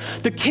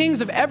 The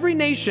kings of every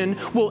nation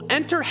will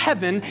enter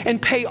heaven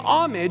and pay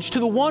homage to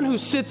the one who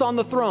sits on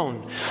the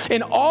throne.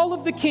 And all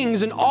of the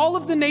kings and all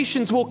of the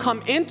nations will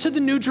come into the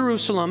New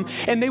Jerusalem,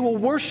 and they will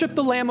worship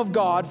the Lamb of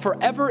God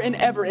forever and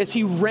ever as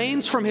he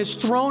reigns from his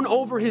throne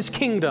over his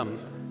kingdom.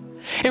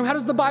 And how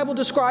does the Bible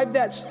describe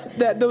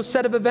those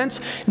set of events?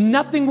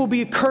 Nothing will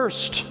be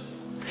cursed.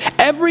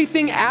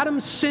 Everything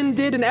Adam's sin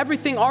did and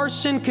everything our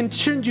sin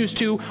continues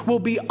to will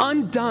be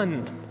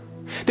undone.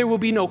 There will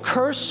be no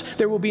curse,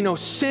 there will be no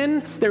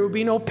sin, there will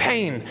be no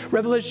pain.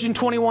 Revelation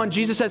 21,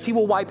 Jesus says he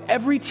will wipe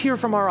every tear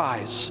from our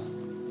eyes.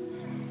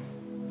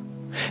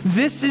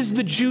 This is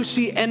the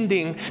juicy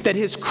ending that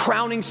his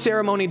crowning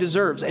ceremony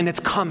deserves, and it's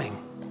coming.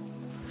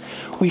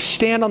 we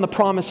stand on the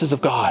promises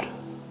of God.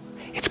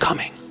 It's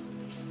coming.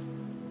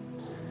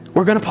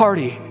 We're going to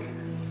party.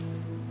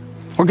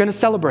 We're going to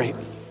celebrate.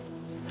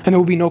 And there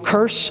will be no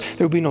curse.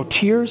 There will be no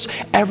tears.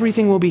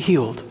 Everything will be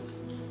healed.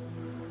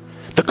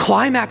 The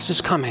climax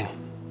is coming.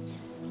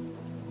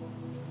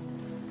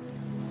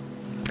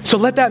 So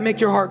let that make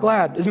your heart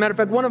glad. As a matter of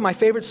fact, one of my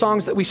favorite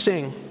songs that we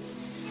sing,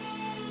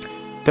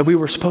 that we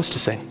were supposed to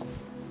sing.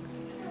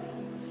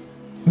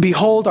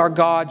 Behold, our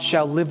God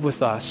shall live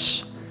with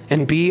us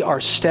and be our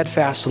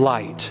steadfast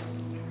light,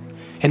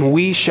 and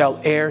we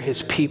shall ere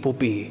his people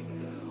be.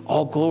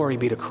 All glory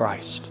be to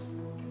Christ.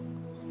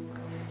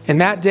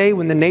 And that day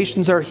when the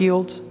nations are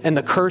healed and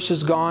the curse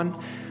is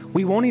gone,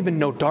 we won't even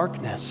know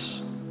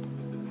darkness.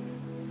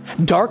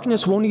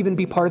 Darkness won't even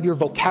be part of your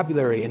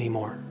vocabulary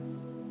anymore.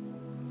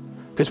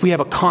 Because we have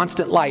a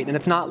constant light, and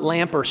it's not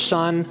lamp or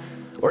sun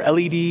or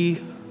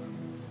LED.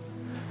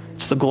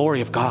 It's the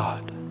glory of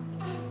God.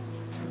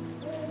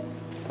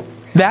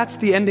 That's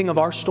the ending of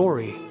our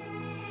story.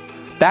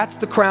 That's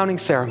the crowning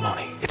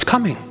ceremony. It's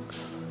coming.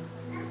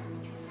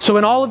 So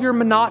in all of your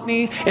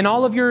monotony, in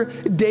all of your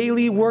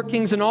daily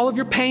workings, in all of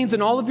your pains,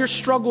 and all of your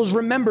struggles,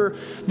 remember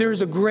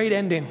there's a great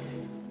ending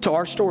to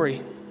our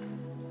story.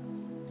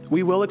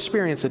 We will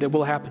experience it. It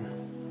will happen.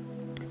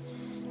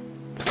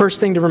 First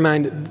thing to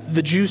remind,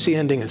 the juicy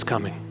ending is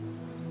coming.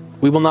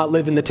 We will not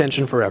live in the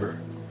tension forever.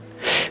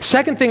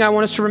 Second thing I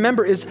want us to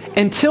remember is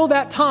until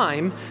that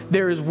time,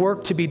 there is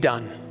work to be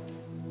done.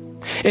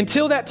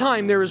 Until that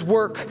time, there is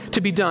work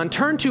to be done.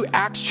 Turn to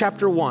Acts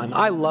chapter 1.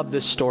 I love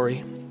this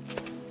story.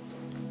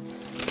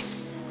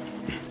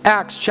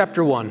 Acts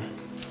chapter 1.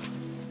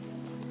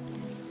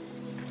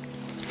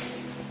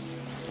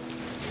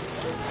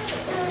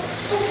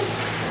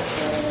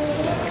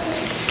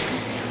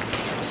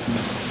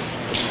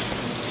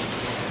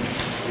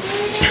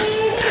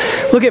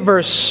 Look at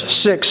verse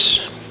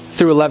 6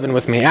 through 11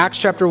 with me. Acts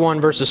chapter 1,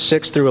 verses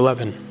 6 through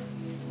 11.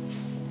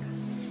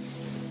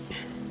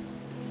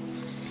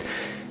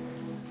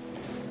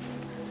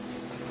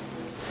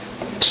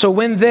 So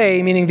when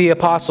they, meaning the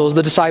apostles,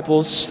 the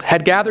disciples,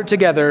 had gathered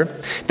together,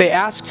 they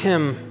asked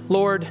him,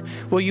 Lord,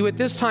 will you at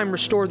this time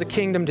restore the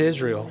kingdom to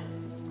Israel?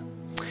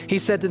 He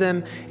said to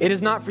them, it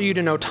is not for you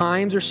to know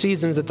times or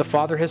seasons that the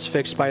Father has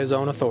fixed by his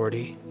own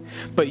authority.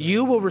 But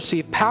you will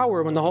receive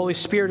power when the Holy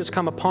Spirit has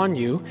come upon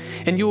you,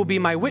 and you will be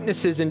my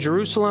witnesses in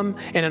Jerusalem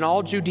and in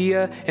all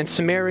Judea and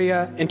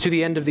Samaria and to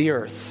the end of the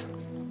earth.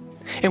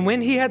 And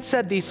when he had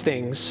said these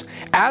things,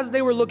 as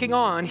they were looking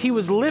on, he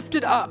was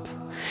lifted up,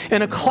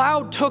 and a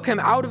cloud took him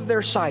out of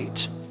their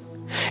sight.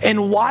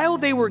 And while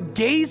they were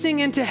gazing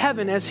into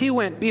heaven as he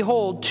went,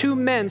 behold, two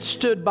men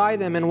stood by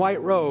them in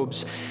white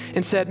robes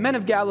and said, Men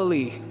of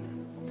Galilee,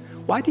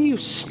 why do you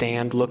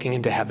stand looking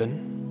into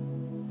heaven?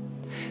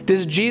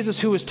 This Jesus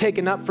who was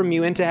taken up from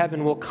you into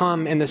heaven will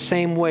come in the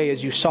same way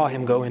as you saw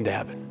him go into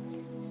heaven.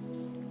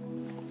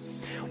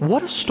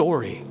 What a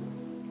story.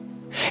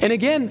 And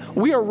again,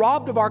 we are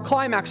robbed of our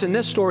climax in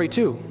this story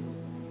too.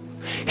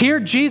 Here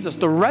Jesus,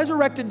 the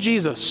resurrected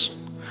Jesus,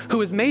 who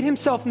has made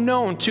himself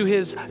known to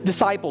his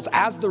disciples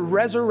as the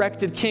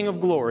resurrected King of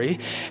glory,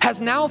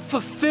 has now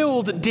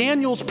fulfilled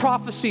Daniel's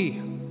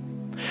prophecy.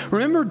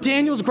 Remember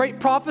Daniel's great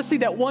prophecy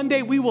that one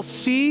day we will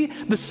see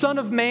the Son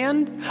of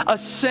Man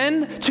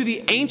ascend to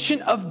the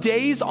Ancient of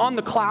Days on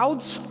the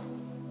clouds?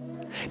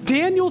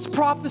 Daniel's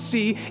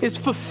prophecy is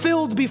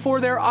fulfilled before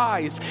their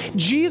eyes.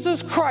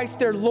 Jesus Christ,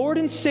 their Lord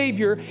and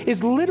Savior,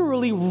 is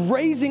literally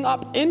raising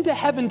up into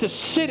heaven to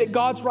sit at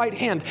God's right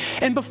hand.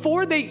 And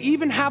before they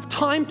even have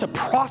time to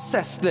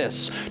process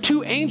this,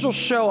 two angels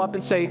show up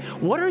and say,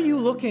 What are you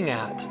looking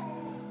at?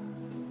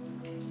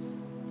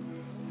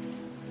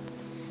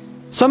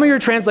 Some of your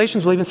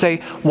translations will even say,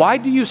 Why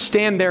do you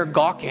stand there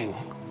gawking?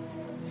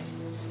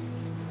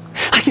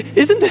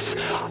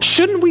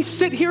 Shouldn't we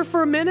sit here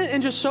for a minute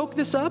and just soak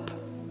this up?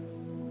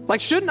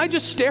 Shouldn't I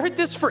just stare at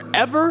this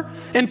forever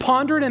and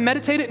ponder it and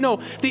meditate it?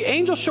 No, the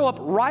angels show up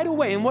right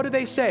away, and what do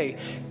they say?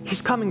 He's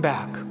coming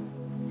back.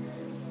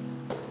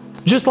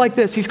 Just like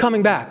this, he's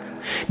coming back.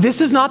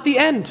 This is not the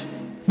end.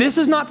 This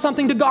is not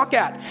something to gawk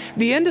at.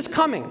 The end is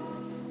coming.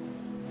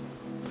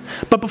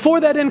 But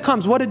before that end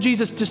comes, what did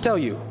Jesus just tell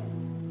you?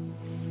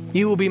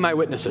 You will be my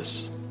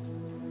witnesses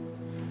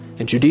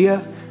in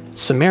Judea,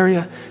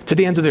 Samaria, to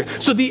the ends of the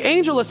earth. So the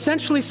angel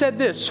essentially said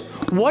this,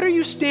 what are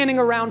you standing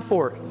around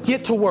for?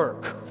 Get to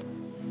work.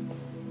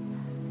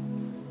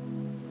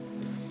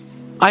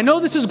 I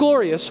know this is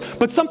glorious,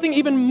 but something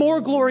even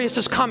more glorious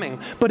is coming.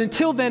 But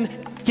until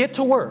then, get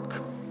to work.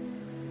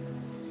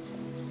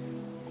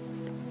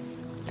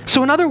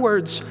 So in other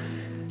words,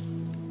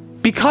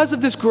 because of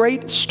this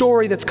great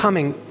story that's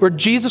coming, where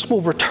Jesus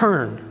will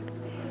return,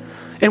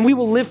 and we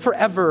will live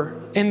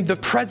forever in the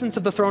presence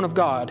of the throne of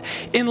God.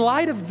 In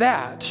light of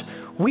that,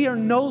 we are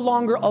no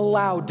longer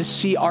allowed to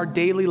see our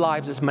daily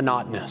lives as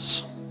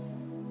monotonous.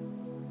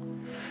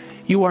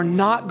 You are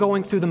not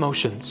going through the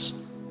motions.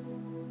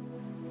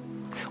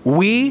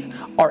 We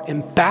are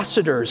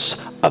ambassadors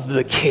of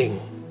the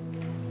King.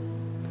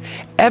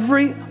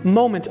 Every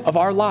moment of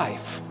our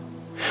life,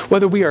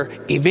 Whether we are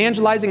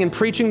evangelizing and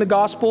preaching the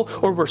gospel,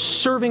 or we're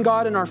serving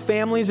God in our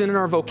families and in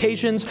our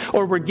vocations,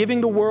 or we're giving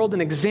the world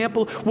an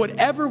example,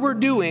 whatever we're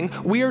doing,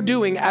 we are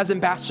doing as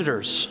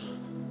ambassadors.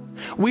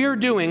 We are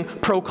doing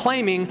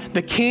proclaiming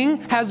the King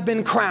has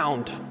been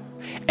crowned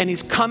and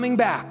he's coming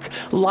back.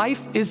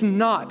 Life is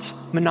not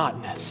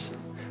monotonous.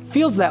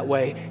 Feels that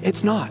way.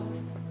 It's not.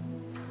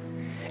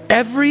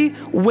 Every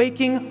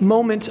waking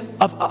moment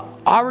of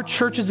our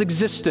church's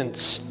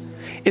existence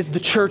is the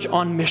church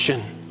on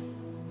mission.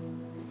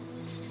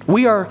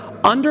 We are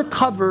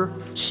undercover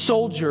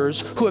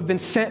soldiers who have been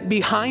sent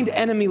behind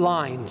enemy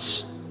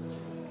lines.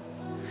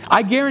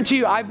 I guarantee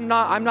you, I'm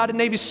not a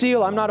Navy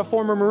SEAL, I'm not a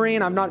former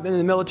Marine, I've not been in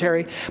the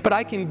military, but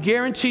I can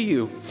guarantee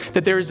you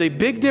that there is a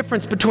big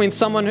difference between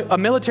a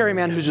military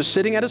man who's just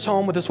sitting at his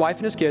home with his wife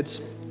and his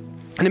kids,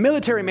 and a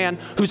military man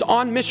who's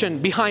on mission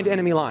behind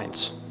enemy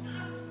lines.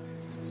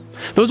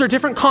 Those are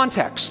different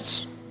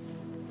contexts.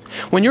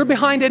 When you're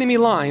behind enemy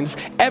lines,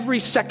 every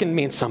second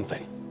means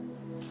something.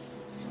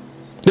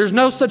 There's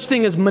no such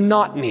thing as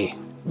monotony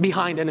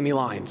behind enemy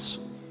lines.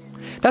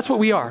 That's what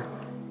we are.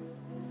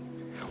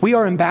 We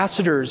are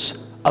ambassadors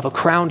of a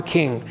crowned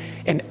king,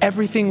 and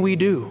everything we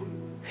do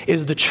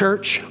is the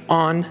church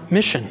on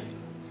mission.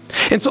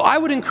 And so I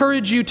would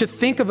encourage you to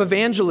think of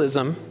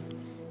evangelism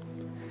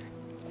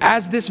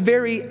as this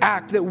very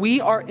act that we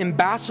are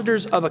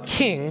ambassadors of a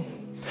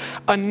king,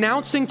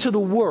 announcing to the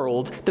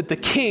world that the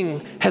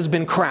king has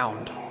been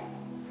crowned.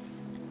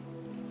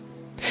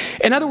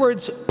 In other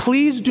words,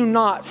 please do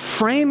not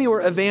frame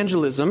your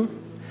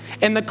evangelism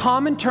in the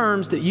common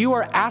terms that you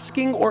are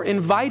asking or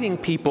inviting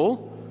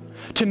people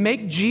to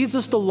make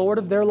Jesus the Lord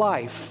of their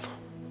life.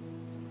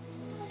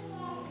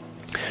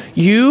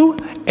 You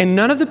and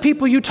none of the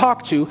people you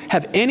talk to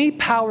have any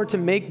power to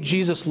make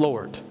Jesus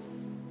Lord.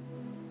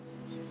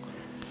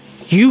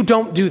 You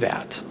don't do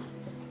that.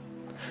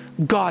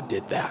 God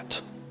did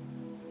that.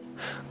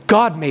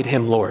 God made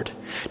him Lord.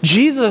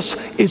 Jesus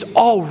is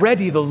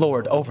already the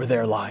Lord over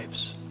their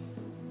lives.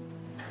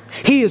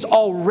 He is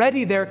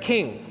already their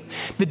king.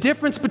 The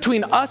difference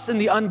between us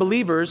and the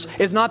unbelievers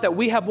is not that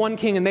we have one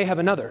king and they have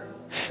another.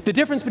 The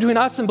difference between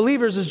us and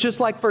believers is just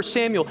like 1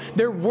 Samuel.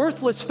 They're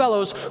worthless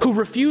fellows who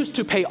refuse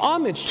to pay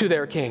homage to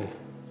their king.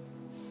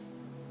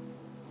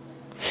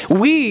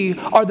 We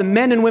are the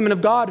men and women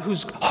of God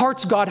whose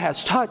hearts God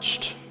has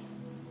touched.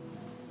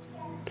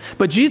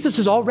 But Jesus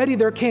is already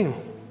their king.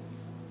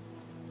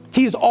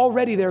 He is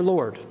already their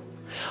Lord.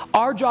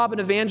 Our job in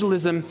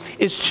evangelism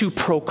is to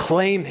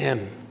proclaim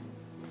him.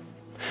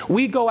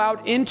 We go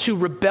out into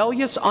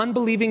rebellious,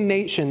 unbelieving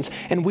nations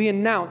and we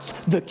announce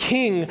the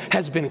king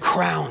has been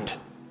crowned.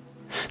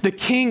 The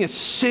king is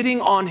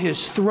sitting on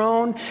his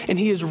throne and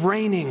he is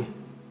reigning.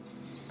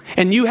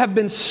 And you have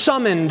been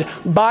summoned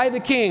by the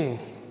king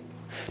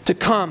to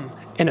come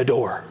and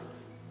adore.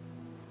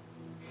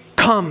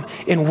 Come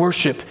and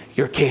worship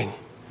your king.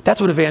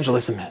 That's what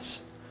evangelism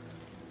is.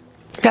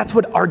 That's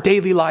what our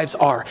daily lives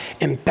are.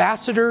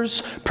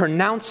 Ambassadors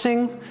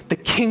pronouncing the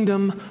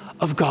kingdom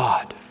of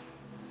God.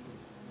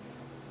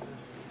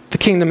 The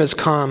kingdom has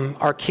come.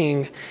 Our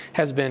king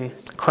has been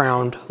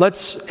crowned.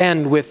 Let's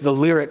end with the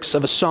lyrics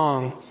of a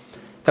song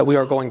that we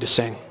are going to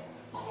sing.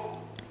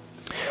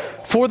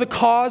 For the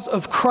cause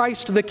of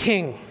Christ the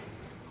King,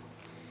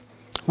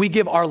 we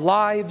give our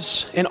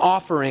lives in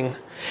offering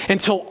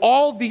until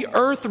all the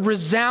earth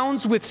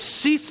resounds with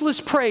ceaseless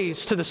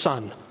praise to the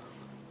Son.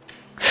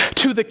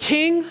 To the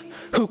King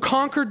who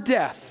conquered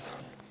death,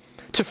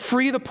 to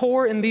free the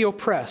poor and the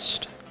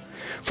oppressed,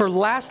 for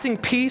lasting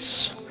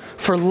peace,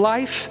 for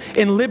life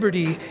and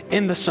liberty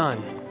in the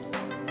Son.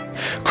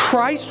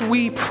 Christ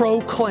we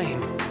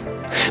proclaim,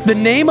 the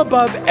name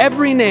above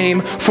every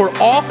name, for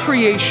all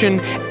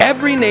creation,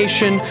 every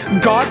nation,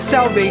 God's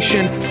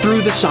salvation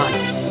through the Son.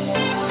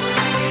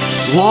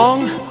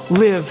 Long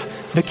live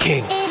the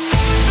King.